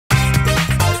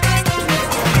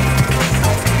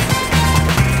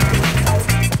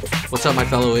What's up, my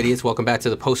fellow idiots? Welcome back to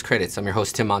the post credits. I'm your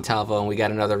host, Tim Montalvo, and we got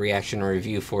another reaction and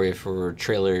review for you for a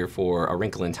trailer for A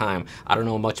Wrinkle in Time. I don't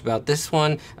know much about this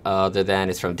one, other than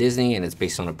it's from Disney and it's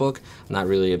based on a book. I'm not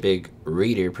really a big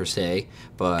reader per se,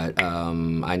 but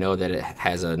I know that it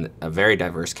has a very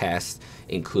diverse cast,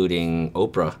 including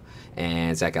Oprah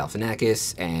and Zach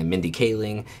Galifianakis and Mindy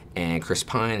Kaling and Chris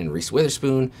Pine and Reese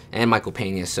Witherspoon and Michael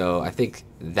Pena. So I think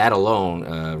that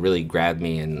alone really grabbed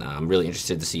me, and I'm really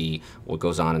interested to see what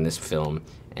goes on in this film.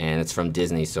 And it's from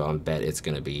Disney, so I bet it's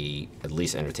going to be at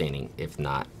least entertaining, if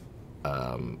not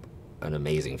an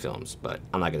amazing film. But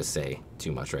I'm not going to say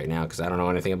too much right now because I don't know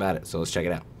anything about it. So let's check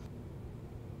it out.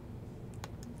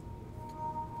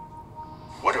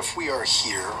 What if we are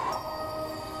here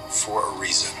for a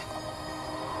reason?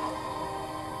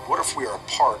 What if we are a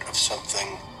part of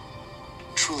something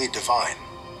truly divine?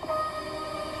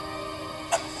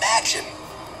 Imagine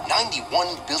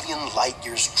 91 billion light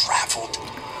years traveled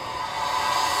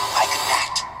like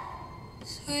that.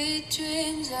 Sweet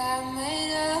dreams are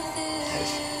made of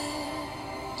this.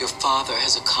 Your father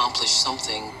has accomplished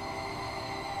something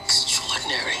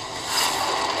extraordinary,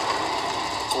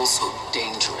 also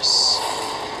dangerous.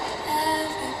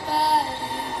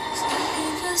 Everybody's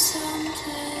looking for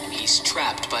something. He's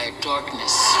trapped by a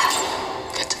darkness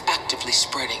that's actively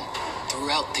spreading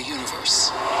throughout the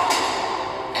universe.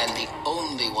 And the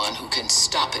only one who can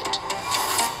stop it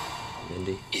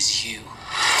Mindy is you.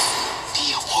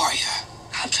 Be a warrior.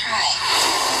 I'll try.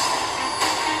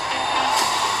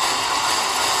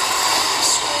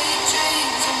 Sweet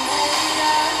dreams are made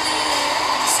of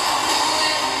this.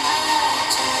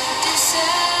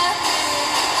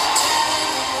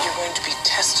 You're going to be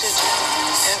tested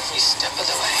every step of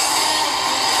the way.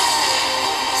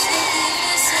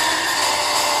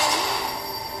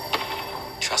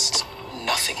 Trust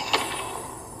nothing.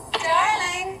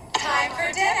 Darling, time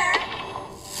for dinner.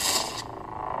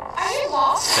 Are you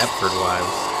lost? Stepford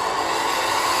wives.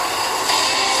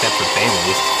 Stepford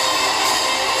families.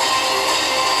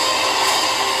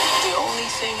 The only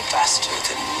thing faster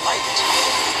than light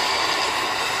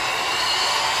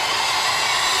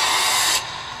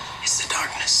is the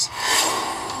darkness.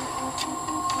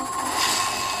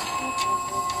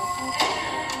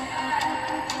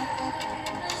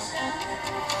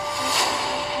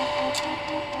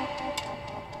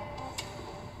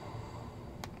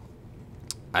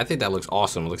 I think that looks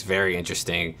awesome. It looks very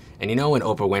interesting. And you know when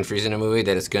Oprah Winfrey's in a movie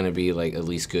that it's going to be like at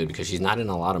least good, because she's not in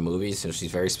a lot of movies, so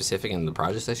she's very specific in the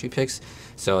projects that she picks.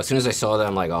 So as soon as I saw that,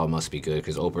 I'm like, oh, it must be good,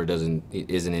 because Oprah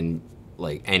isn't in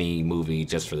like any movie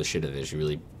just for the shit of it. She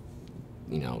really,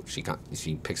 you know, she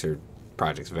picks her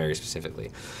projects very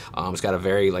specifically. It's got a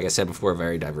very, like I said before, a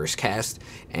very diverse cast,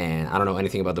 and I don't know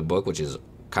anything about the book, which is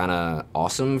kind of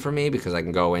awesome for me because I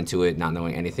can go into it not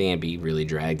knowing anything and be really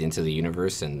dragged into the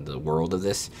universe and the world of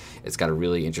this. It's got a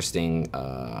really interesting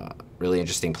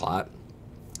plot.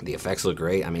 The effects look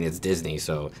great. I mean, it's Disney,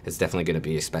 so it's definitely going to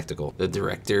be a spectacle. The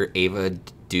director, Ava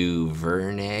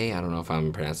DuVernay, I don't know if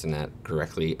I'm pronouncing that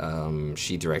correctly,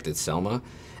 she directed Selma,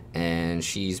 and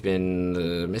she's been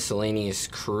the miscellaneous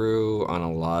crew on a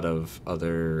lot of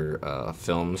other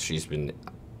films. She's been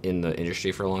in the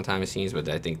industry for a long time, it seems, but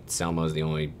I think Selma is the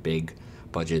only big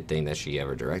budget thing that she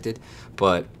ever directed.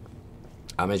 But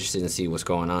I'm interested to see what's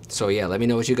going on. So yeah, let me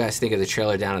know what you guys think of the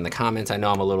trailer down in the comments. I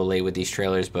know I'm a little late with these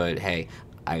trailers, but hey,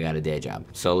 I got a day job.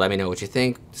 So let me know what you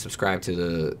think. Subscribe to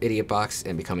the Idiot Box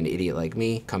and become an idiot like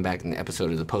me. Come back in the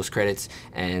episode of the post credits,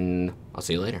 and I'll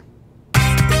see you later.